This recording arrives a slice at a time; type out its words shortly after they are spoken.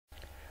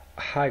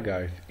Hi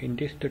guys, in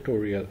this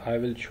tutorial I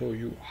will show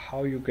you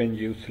how you can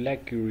use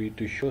Select Query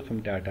to show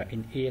some data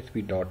in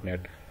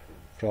ASP.NET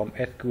from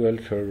SQL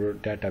Server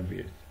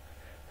database.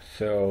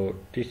 So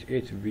this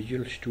is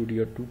Visual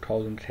Studio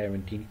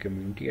 2017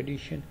 Community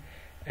Edition,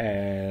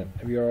 and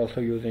we are also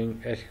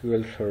using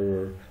SQL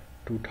Server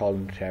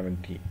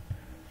 2017.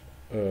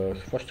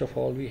 First of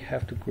all, we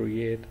have to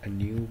create a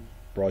new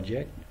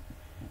project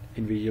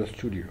in Visual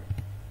Studio.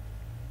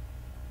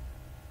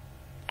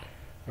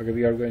 Okay,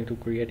 we are going to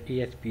create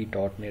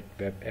ASP.NET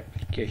Web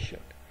Application,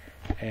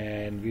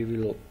 and we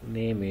will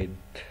name it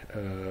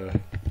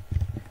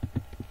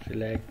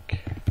Select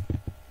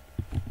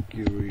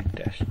Query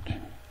Test.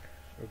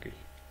 Okay,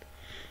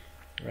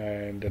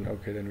 and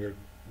then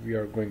we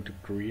are going to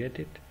create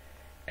it,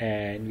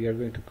 and we are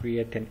going to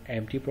create an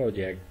empty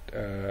project.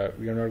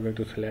 We are not going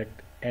to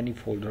select any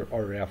folder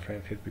or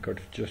references because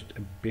it's just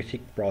a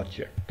basic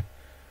project.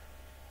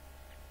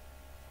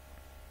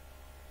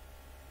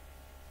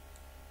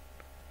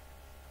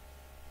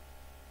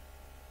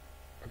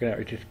 Okay, now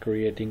it is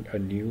creating a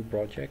new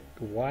project.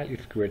 While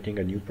it's creating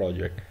a new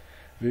project,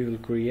 we will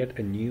create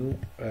a new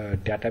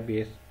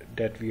database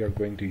that we are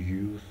going to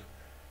use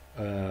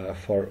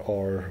for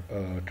our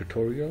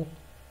tutorial,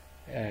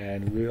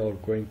 and we are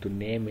going to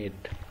name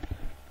it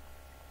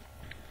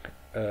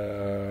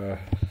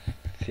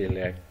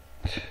Select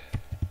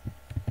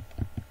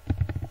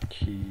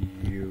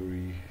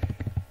Query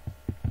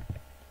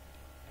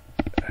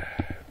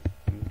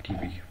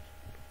DB.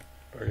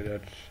 Okay,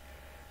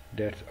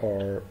 that's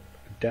our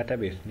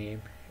database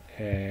name,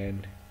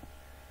 and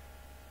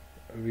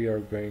we are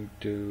going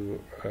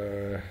to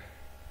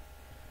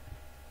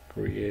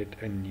create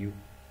a new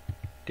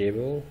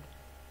table.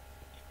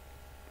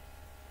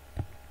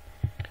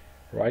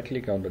 Right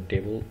click on the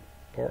table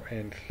bar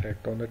and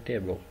select on the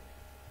table,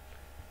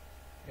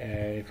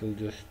 and it will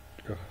just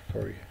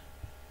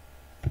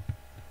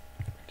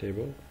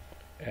table,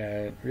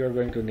 and we are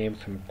going to name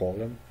some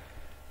column.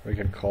 We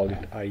can call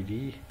it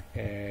ID,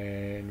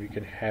 and we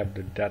can have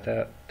the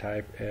data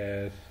type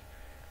as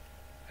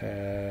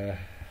okay,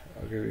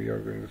 we are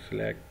going to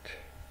select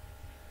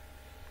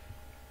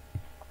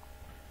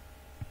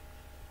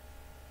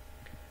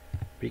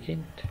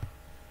begin.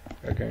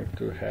 We're going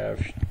to have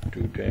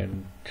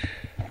student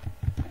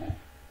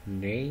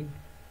name,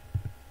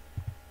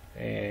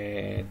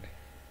 and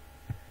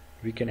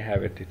we can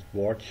have it as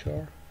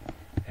Warsaw,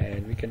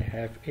 and we can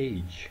have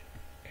age,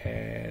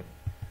 and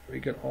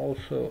we can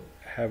also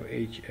have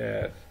age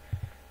as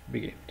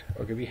begin.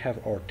 Okay, we have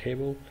our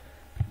table.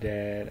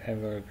 Then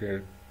I'm going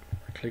to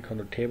click on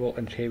the table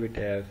and save it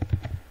as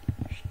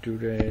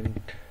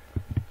student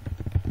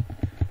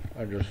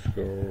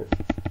underscore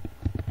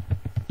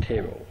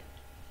table.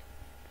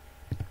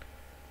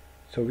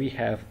 So we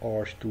have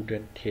our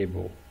student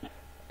table.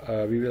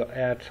 We will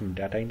add some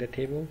data in the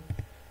table,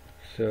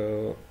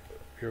 so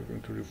we're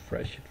going to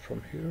refresh it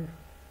from here,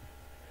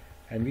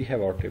 and we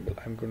have our table.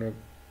 I'm going to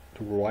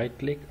right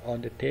click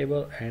on the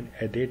table and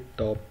edit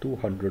top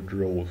 200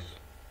 rows,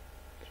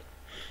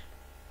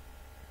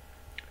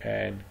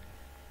 and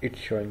it's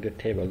showing the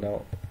table.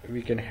 Now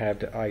we can have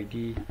the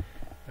ID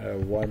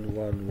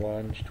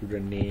 111,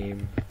 student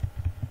name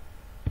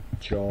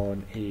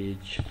John,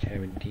 age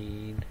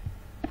 17,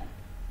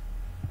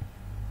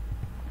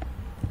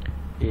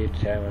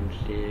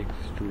 876,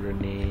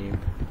 student name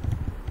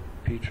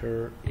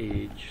Peter,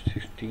 age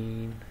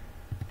 16,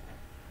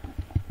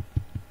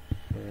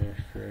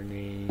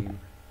 name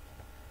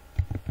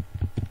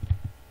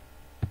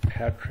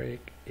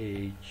Patrick,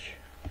 age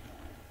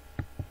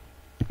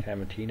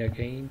 17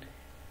 again,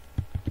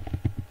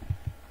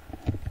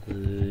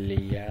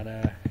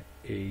 Liana,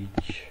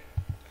 age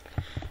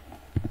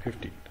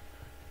 15.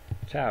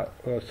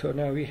 So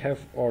now we have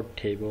our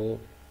table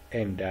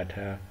and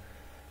data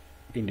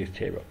in this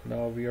table.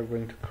 Now we are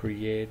going to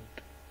create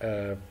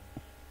a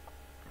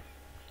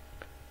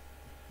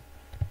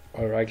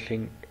right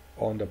click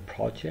on the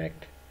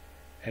project,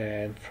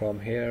 and from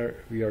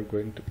here we are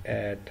going to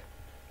add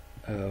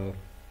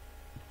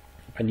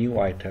a new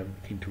item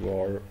into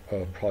our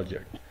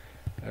project.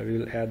 We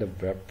will add a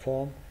web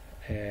form,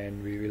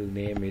 and we will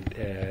name it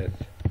as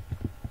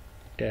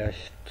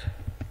test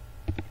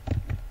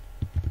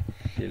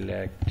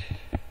select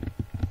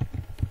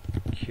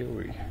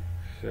query.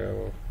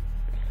 So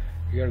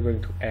we are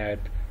going to add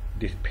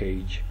this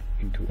page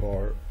into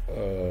our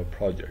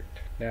project.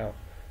 Now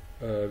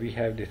we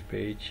have this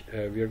page.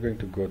 We are going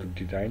to go to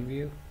design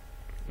view.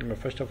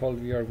 First of all,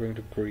 we are going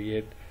to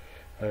create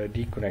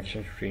the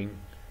connection string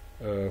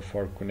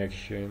for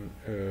connection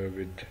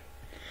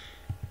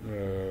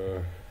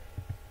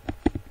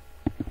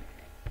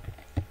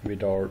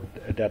with our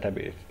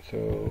database.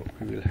 So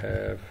we will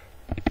have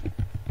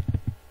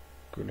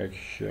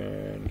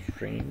connection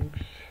strings,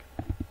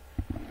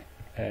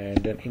 and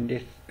then in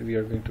this we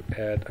are going to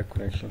add a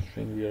connection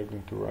string. We are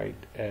going to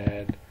write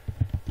add,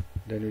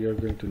 then we are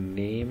going to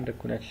name the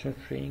connection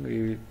string.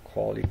 We will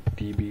call it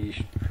db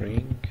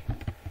string,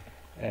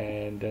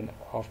 and then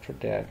after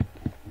that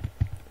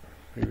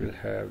we will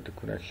have the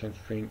connection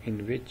string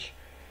in which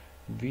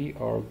we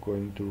are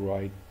going to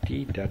write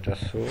the data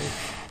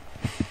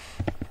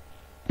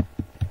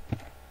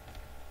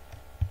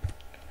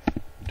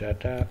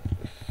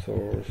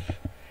source,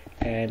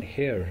 and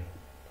here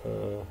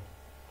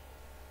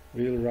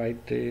we will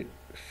write the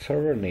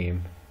server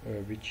name,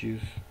 which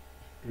is,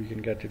 we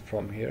can get it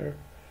from here.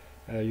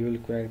 You will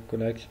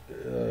connect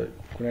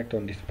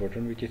on this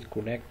button, which is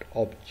Connect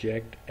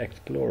Object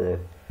Explorer.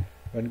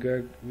 When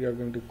we are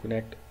going to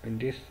connect in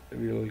this,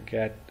 we will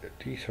get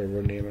the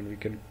server name, and we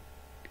can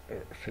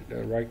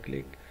right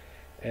click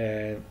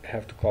and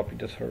have to copy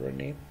the server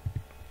name,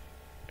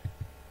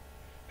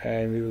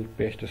 and we will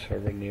paste the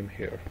server name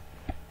here.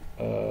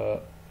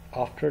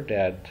 After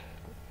that,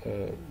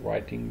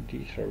 writing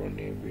the server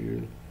name, we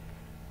will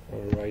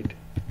write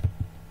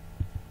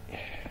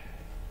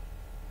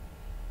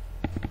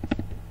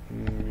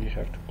we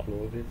have to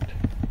close it,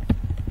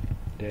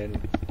 then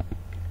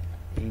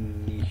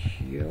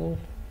initial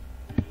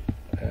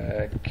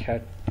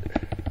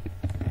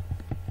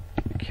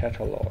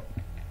catalog.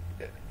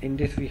 In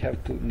this we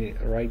have to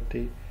write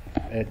the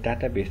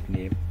database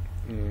name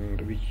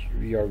which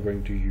we are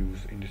going to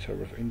use in the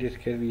server. So in this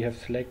case we have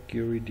select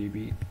query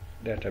DB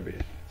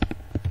database.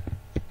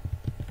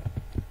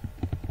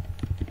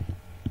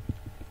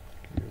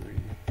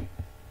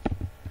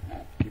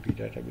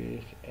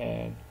 Database,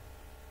 and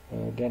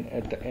then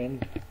at the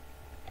end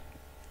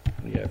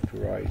we have to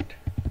write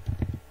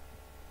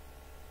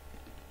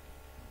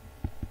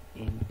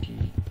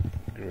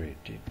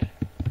integrated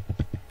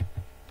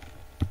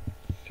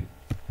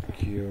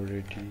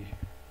security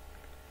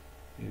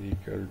is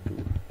equal to,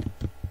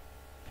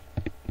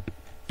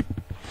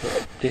 so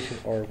this is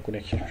our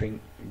connection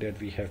string that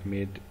we have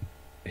made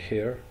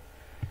here.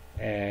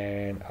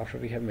 And after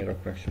we have made our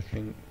connection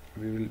string,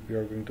 we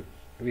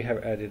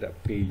have added a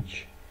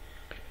page,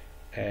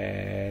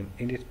 and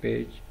in this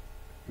page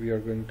we are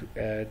going to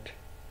add,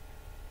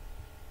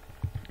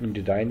 in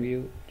design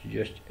view,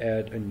 just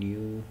add a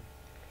new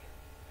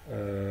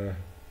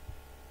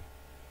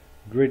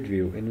grid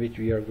view in which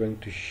we are going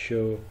to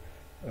show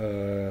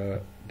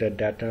the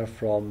data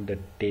from the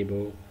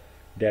table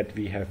that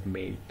we have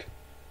made.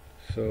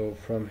 So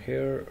from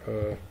here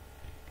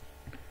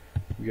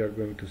we are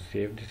going to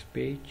save this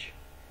page,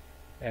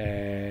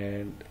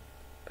 and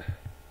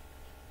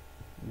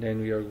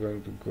then we are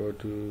going to go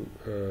to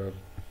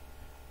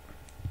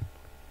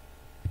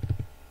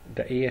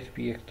the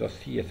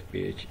ASPX.cs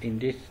page. In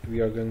this we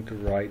are going to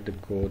write the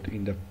code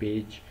in the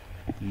page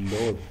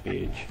load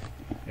page.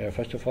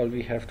 First of all,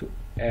 we have to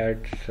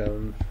add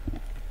some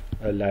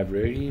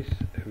libraries,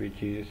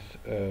 which is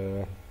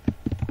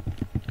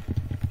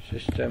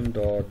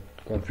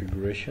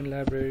system.configuration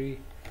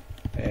library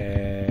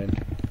and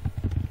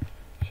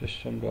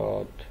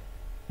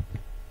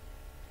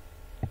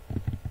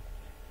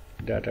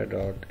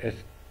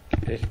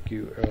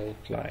system.data.sql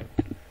client.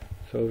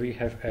 So we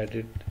have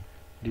added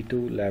the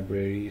two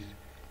libraries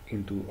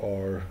into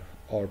our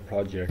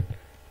project.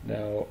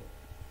 Now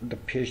the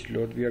page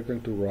load, we are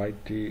going to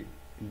write the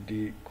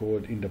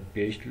code in the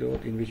page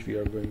load, in which we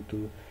are going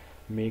to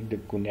make the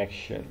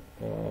connection.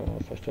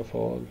 First of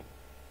all,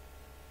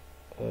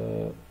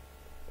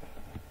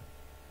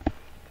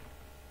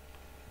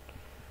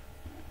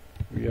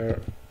 we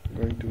are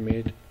going to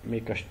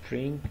make a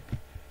string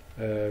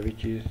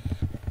which is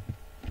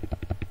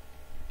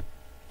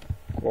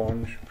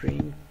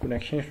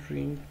connection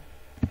string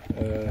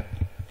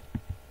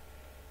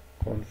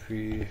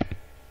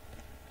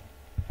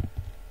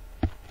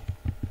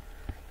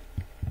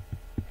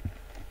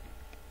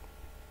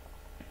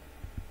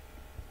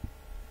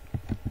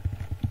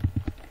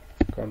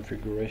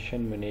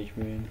configuration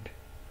management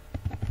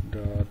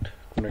dot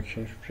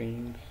connection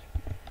strings,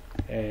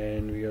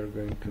 and we are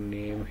going to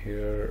name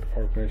here,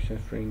 our connection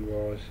string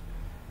was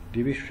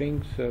db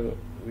string, so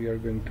we are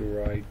going to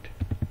write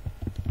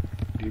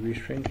db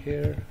string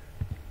here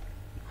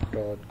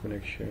dot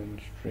connection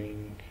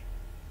string,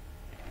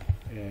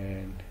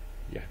 and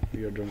yeah,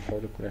 we are done for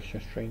the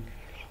connection string.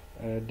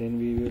 Then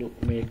we will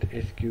make the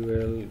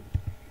SQL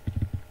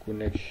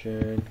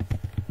connection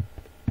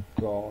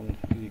con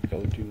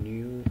equal to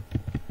new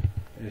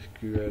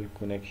SQL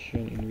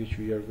connection, in which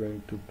we are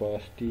going to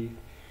pass the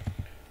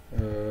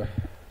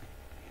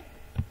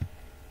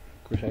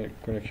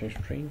connection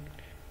string.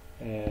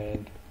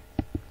 And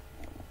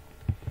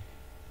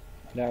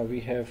now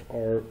we have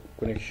our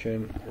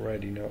connection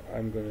ready. Now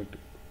I'm going to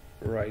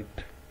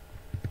write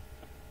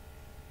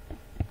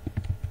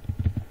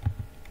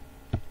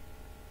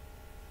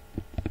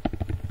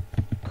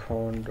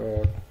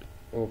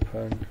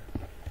con.open.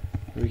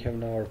 We have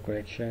now our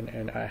connection,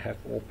 and I have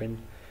opened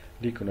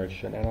the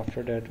connection, and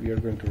after that we are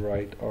going to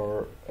write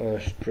our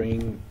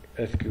string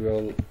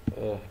SQL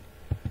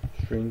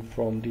string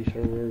from the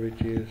server,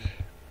 which is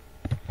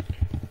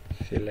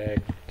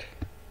select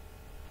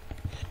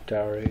 *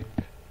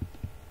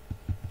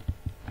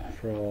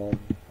 from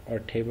our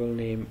table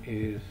name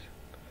is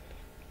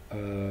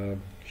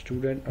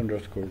student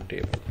underscore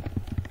table.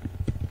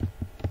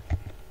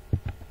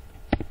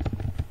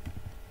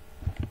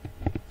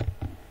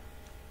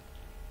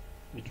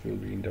 It will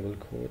be in double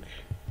quotes.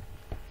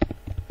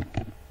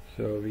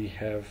 So we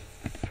have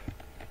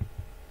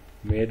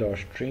made our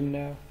string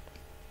now,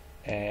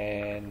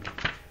 and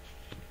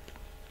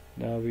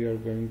now we are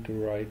going to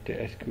write the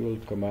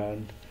SQL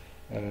command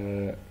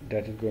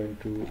that is going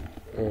to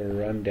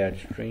run that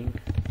string.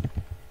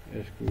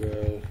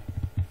 SQL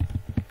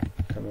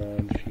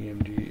command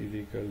cmd is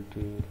equal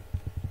to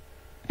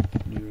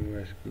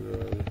new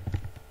SQL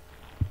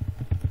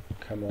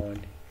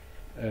command,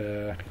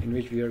 in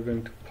which we are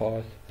going to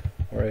pass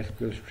our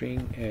SQL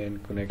string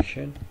and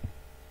connection.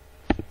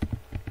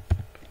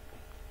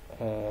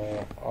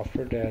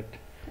 After that,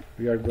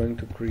 we are going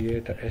to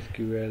create a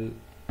SQL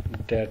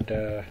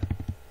data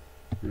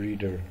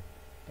reader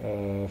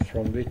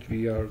from which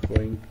we are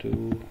going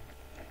to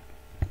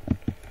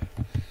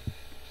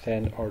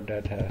send our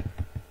data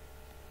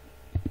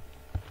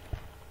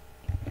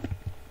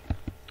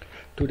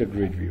to the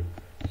grid view.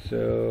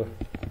 So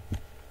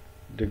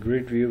the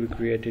grid view we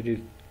created is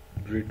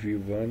grid view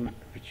 1,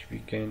 which we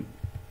can,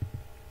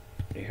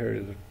 here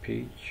is the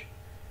page,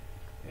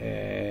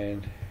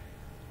 and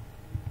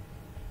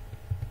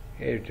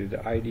here it is.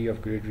 The ID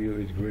of grid view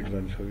is grid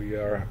 1, so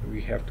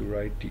we have to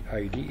write the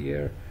ID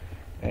here,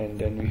 and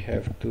then we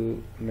have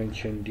to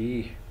mention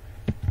the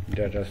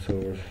data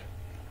source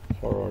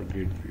for our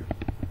grid view,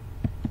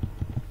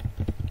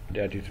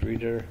 that is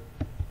reader,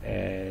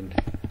 and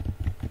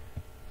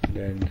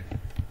then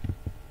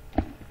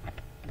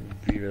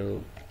we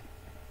will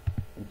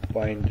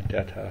bind the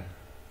data.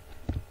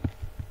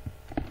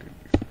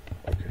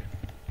 Okay,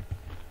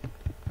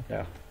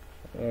 now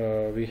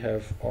we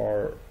have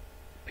our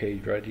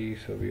page ready,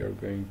 so we are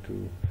going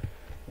to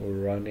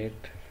run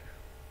it.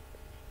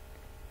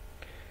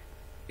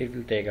 It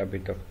will take a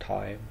bit of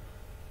time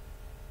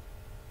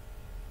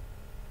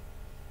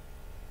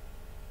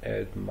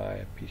as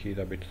my PC is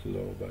a bit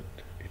slow, but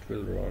it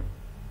will run.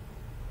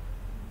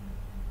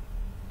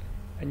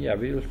 And yeah,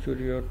 Visual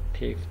Studio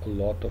takes a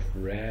lot of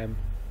RAM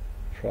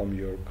from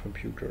your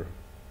computer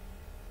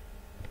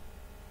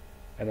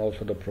and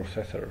also the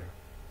processor,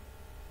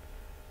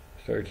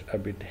 so it's a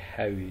bit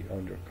heavy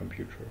on your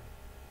computer.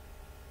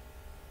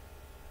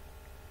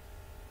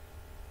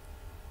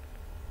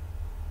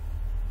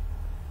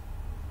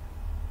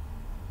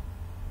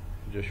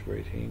 Just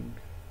waiting.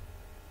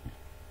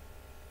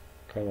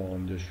 Come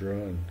on, just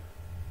run.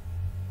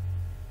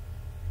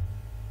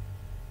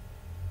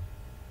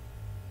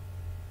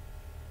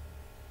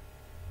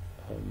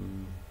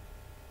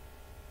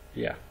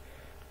 Yeah,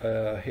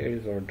 here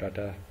is our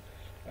data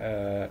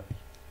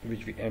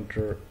which we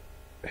enter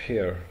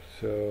here.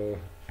 So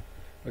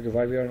okay,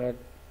 why we are not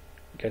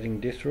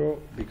getting this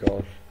row?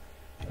 Because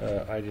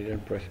I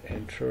didn't press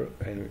enter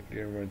and we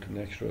didn't went to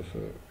next row, so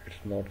it's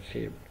not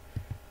saved.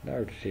 Now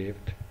it's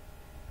saved.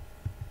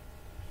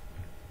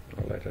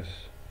 Now let us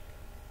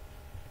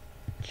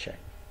check.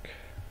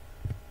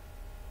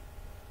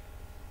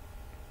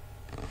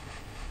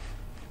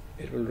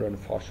 It will run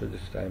faster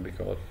this time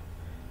because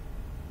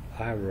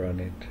I have run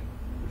it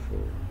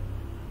before.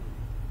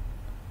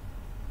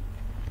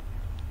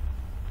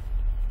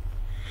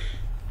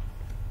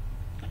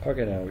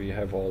 Okay, now we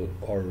have all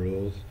our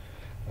rows.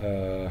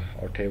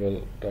 Our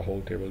table, the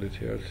whole table is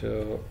here,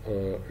 so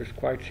it's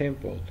quite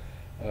simple.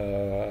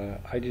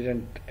 I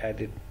didn't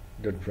edit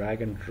the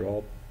drag and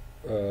drop.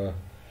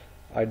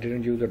 I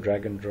didn't use the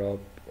drag and drop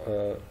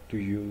to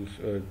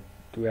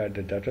add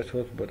the data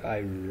source, but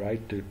I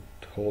write the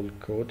whole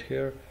code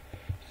here,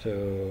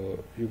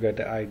 so you get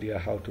the idea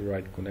how to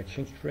write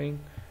connection string,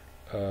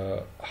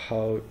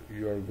 how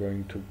you are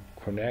going to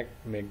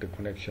make the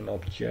connection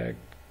object,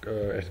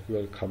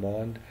 SQL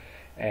command,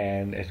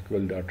 and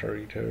SQL data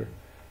reader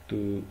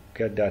to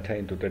get data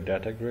into the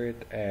data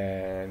grid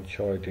and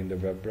show it in the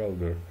web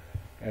browser,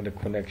 and the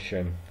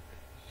connection.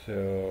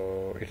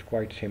 So it's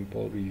quite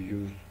simple. We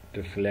use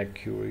the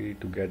select query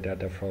to get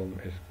data from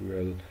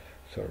SQL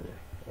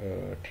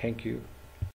server. Thank you.